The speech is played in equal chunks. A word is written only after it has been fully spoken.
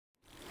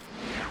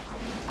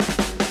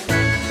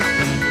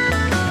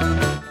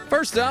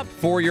First up,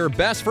 for your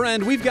best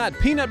friend, we've got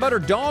peanut butter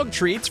dog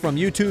treats from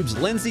YouTube's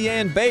Lindsay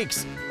Ann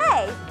Bakes.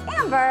 Hey,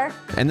 Amber.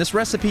 And this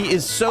recipe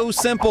is so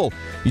simple.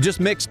 You just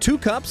mix 2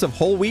 cups of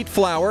whole wheat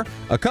flour,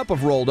 a cup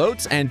of rolled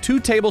oats, and 2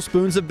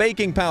 tablespoons of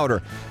baking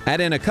powder. Add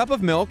in a cup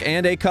of milk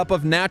and a cup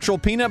of natural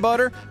peanut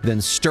butter,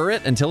 then stir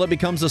it until it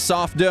becomes a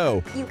soft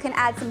dough. You can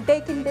add some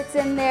bacon bits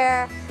in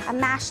there, a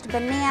mashed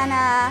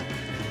banana.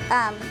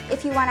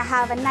 If you want to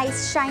have a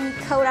nice shiny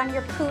coat on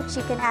your pooch,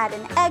 you can add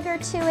an egg or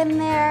 2 in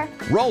there.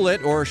 Roll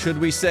it, or should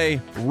we say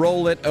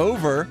roll it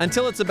over,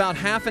 until it's about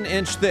 1/2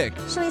 inch thick.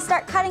 Should we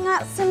start cutting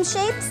out some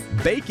shapes?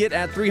 Bake it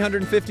at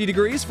 350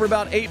 degrees for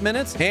about 8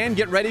 minutes and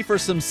get ready for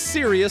some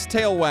serious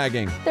tail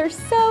wagging. They're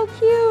so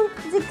cute.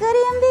 Is it good,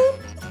 Amby?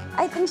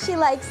 I think she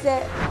likes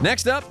it.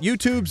 Next up,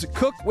 YouTube's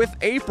Cook with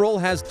April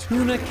has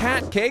tuna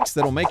cat cakes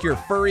that'll make your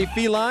furry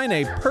feline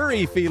a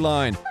purry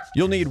feline.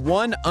 You'll need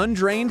 1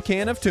 undrained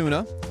can of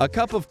tuna, a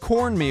cup of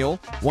cornmeal,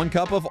 1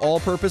 cup of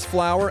all-purpose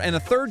flour, and a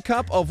 1/3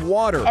 cup of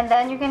water. And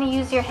then you're going to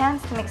use your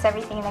hands to mix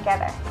everything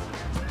together,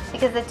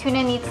 because the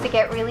tuna needs to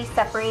get really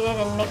separated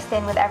and mixed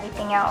in with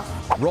everything else.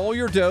 Roll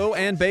your dough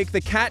and bake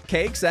the cat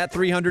cakes at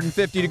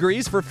 350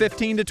 degrees for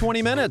 15 to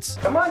 20 minutes.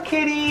 Come on,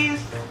 kitties.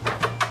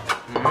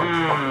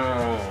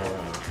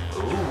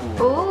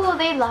 Ooh,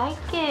 they like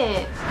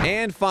it.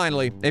 And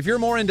finally, if you're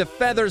more into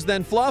feathers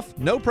than fluff,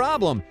 no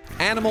problem.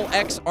 Animal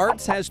X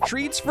Arts has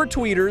treats for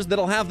tweeters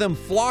that'll have them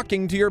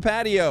flocking to your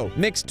patio.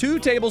 Mix 2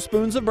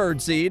 tablespoons of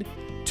birdseed,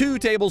 2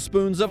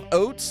 tablespoons of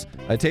oats,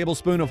 a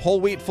tablespoon of whole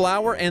wheat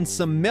flour, and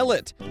some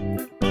millet.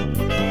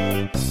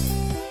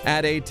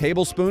 Add a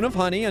tablespoon of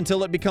honey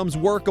until it becomes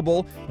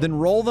workable, then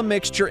roll the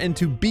mixture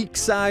into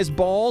beak-sized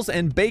balls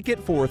and bake it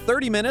for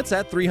 30 minutes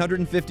at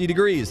 350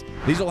 degrees.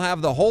 These will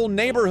have the whole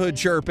neighborhood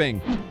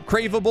chirping.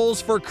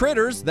 Cravables for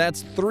critters,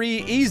 that's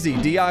 3 easy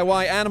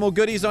DIY animal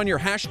goodies on your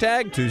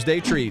hashtag Tuesday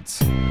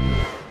Treats.